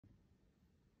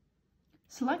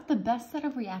Select the best set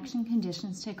of reaction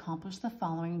conditions to accomplish the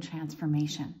following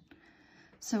transformation.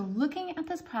 So looking at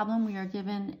this problem, we are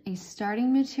given a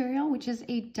starting material, which is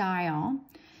a diol,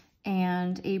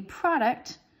 and a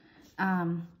product,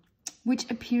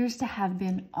 which appears to have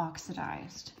been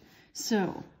oxidized.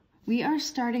 So we are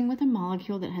starting with a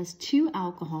molecule that has two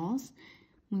alcohols.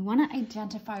 We want to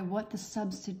identify what the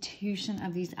substitution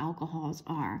of these alcohols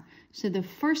are. So the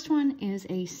first one is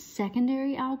a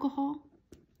secondary alcohol,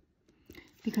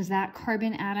 because that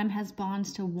carbon atom has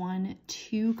bonds to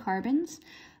 2 carbons,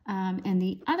 and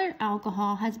the other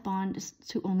alcohol has bonds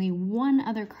to only one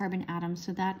other carbon atom,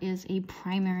 so that is a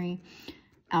primary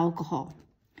alcohol.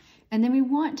 And then we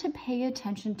want to pay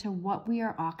attention to what we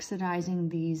are oxidizing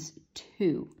these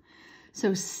to.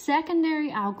 So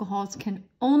secondary alcohols can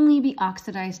only be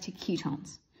oxidized to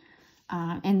ketones,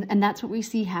 and that's what we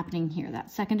see happening here. That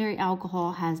secondary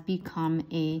alcohol has become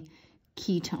a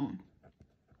ketone.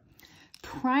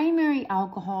 Primary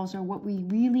alcohols are what we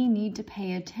really need to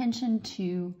pay attention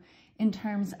to in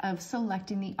terms of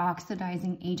selecting the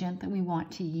oxidizing agent that we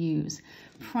want to use.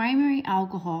 Primary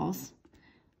alcohols,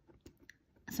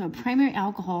 so a primary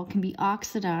alcohol can be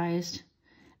oxidized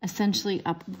essentially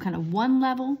up kind of one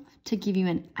level to give you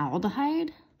an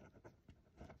aldehyde.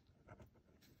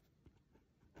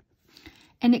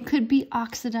 And it could be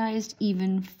oxidized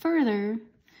even further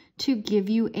to give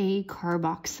you a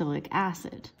carboxylic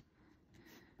acid.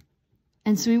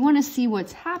 And so we want to see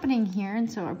what's happening here.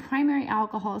 And so our primary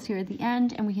alcohol is here at the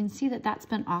end, and we can see that that's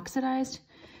been oxidized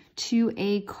to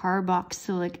a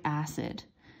carboxylic acid.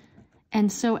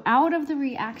 And so out of the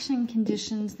reaction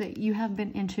conditions that you have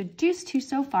been introduced to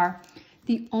so far,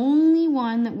 the only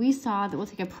one that we saw that will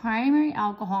take a primary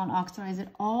alcohol and oxidize it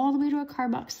all the way to a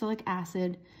carboxylic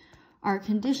acid are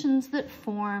conditions that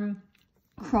form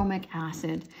chromic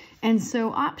acid. And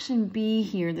so option B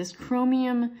here, this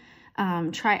chromium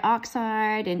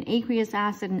trioxide and aqueous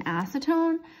acid and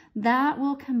acetone, that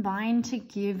will combine to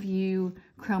give you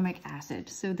chromic acid.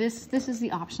 So this is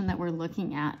the option that we're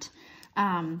looking at.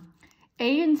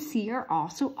 A and C are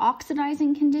also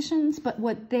oxidizing conditions, but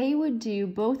what they would do,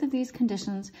 both of these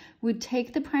conditions, would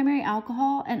take the primary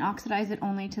alcohol and oxidize it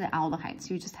only to the aldehyde.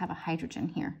 So you just have a hydrogen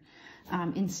here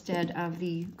instead of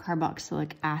the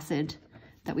carboxylic acid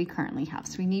that we currently have.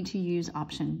 So we need to use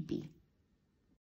option B.